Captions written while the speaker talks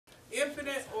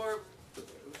infinite or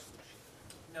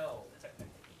no?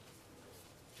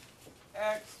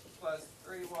 X plus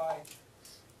 3y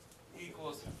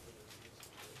equals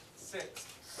 6.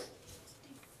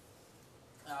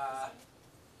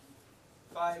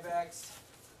 5x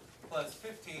plus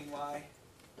 15y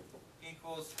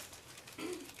equals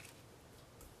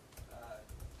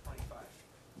 25.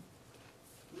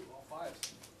 Ooh, all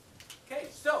fives. Okay,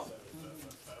 so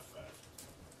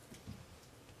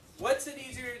what's it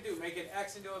easier to do? Make an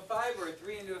x into a 5 or a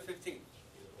 3 into a 15?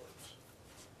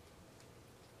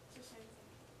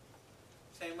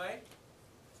 Same way?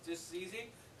 It's just as easy?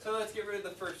 So let's get rid of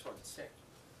the first one, 6.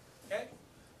 Okay?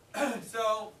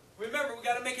 So remember, we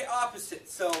got to make it opposite.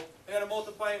 So I got to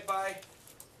multiply it by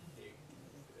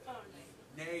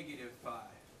negative 5.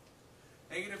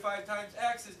 Negative 5 times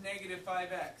x is negative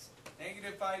 5x.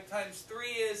 Negative 5 times 3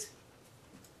 is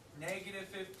negative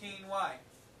 15y.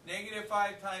 Negative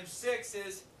 5 times 6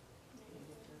 is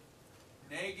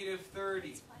negative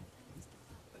 30.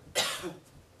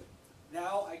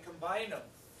 Now I combine them.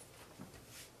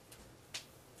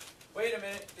 Wait a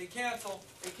minute, they cancel.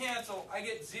 They cancel. I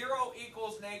get 0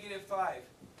 equals negative 5.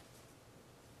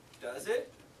 Does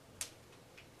it?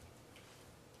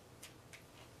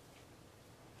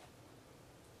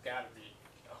 Gotta be.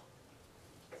 Oh.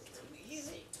 It's too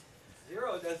easy.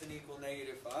 0 doesn't equal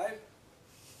negative 5.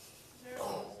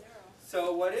 0.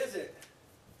 So what is it?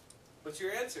 What's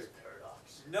your answer?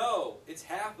 Paradox. No, it's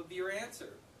half of your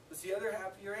answer. What's the other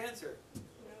half of your answer? No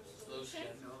solution.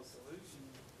 No solution.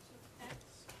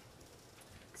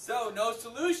 So no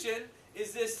solution.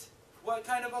 Is this, what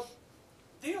kind of a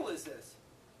deal is this?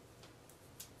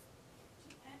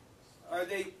 Are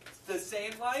they the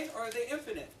same line or are they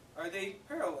infinite? Are they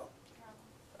parallel?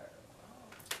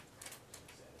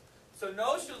 So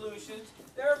no solutions,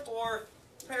 therefore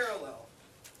parallel.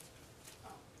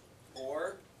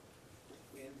 Or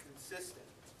inconsistent.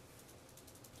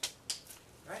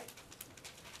 Right?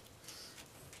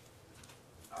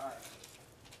 Alright.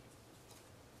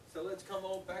 So let's come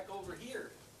back over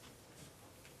here.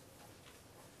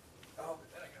 Oh, but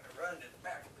then I gotta run to the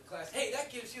back of the class. Hey, that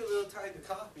gives you a little time to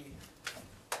copy.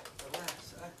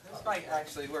 Relax. This might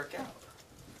actually work out.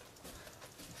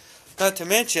 Not to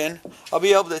mention, I'll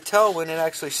be able to tell when it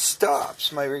actually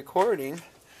stops my recording.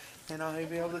 And I'll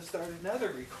be able to start another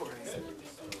recording.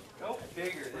 Go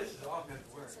figure. This is all going to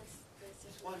work.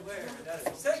 Just one way or another.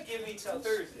 You said give me till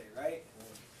Thursday, right?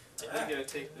 I'm gonna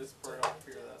take this part off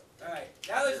here. That. All right.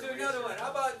 Now let's do another one.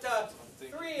 How about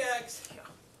 3x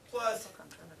plus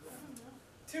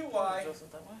 2y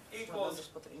equals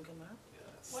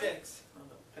 6.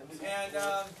 And I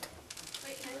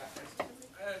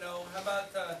don't know. How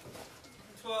about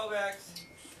 12x,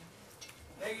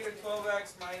 negative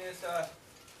 12x minus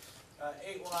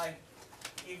 8y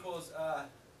equals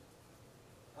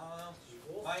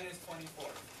minus 24.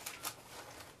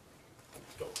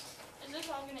 Is this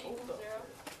all going to equal 0?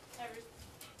 Every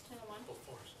single one?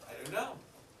 I don't know.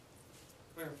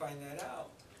 We're going to find that out.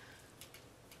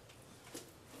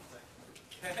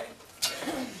 Okay.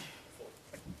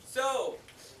 So,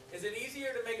 is it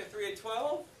easier to make a 3 and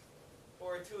 12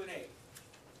 or a 2 and 8?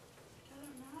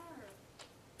 Doesn't matter.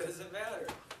 Doesn't matter.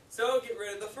 So, get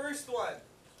rid of the first one.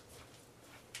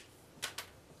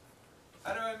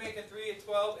 How do I make a 3 and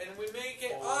 12? And we make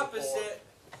it opposite.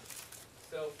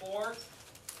 So 4.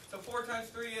 So 4 times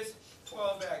 3 is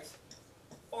 12x.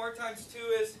 4 times 2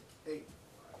 is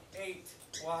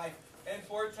 8y. And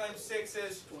 4 times 6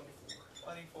 is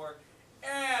 24.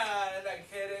 And I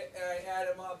hit it, and I add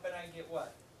them up, and I get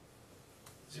what?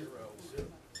 0.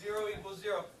 0 equals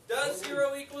 0. Does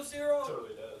 0 equal 0?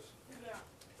 Totally does. Yeah.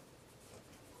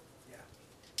 Yeah.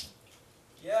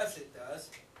 Yes, it does.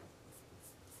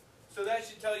 So that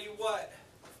should tell you what?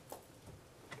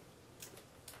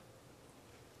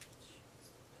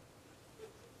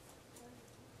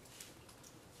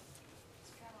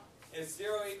 If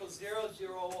 0 equals 0,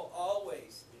 0 will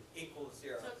always equal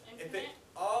 0. So it's If it infinite?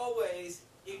 always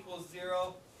equals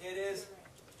 0, it is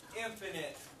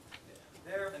infinite.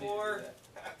 Therefore,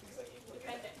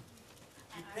 Dependent.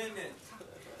 dependent.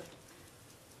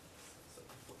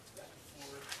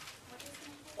 What is it?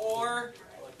 Or I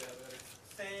like that better.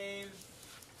 same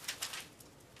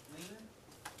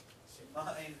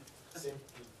line. Same.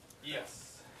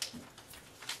 Yes.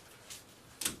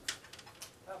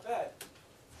 Not bad.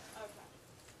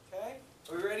 Okay. Okay?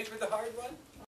 Are we ready for the hard one?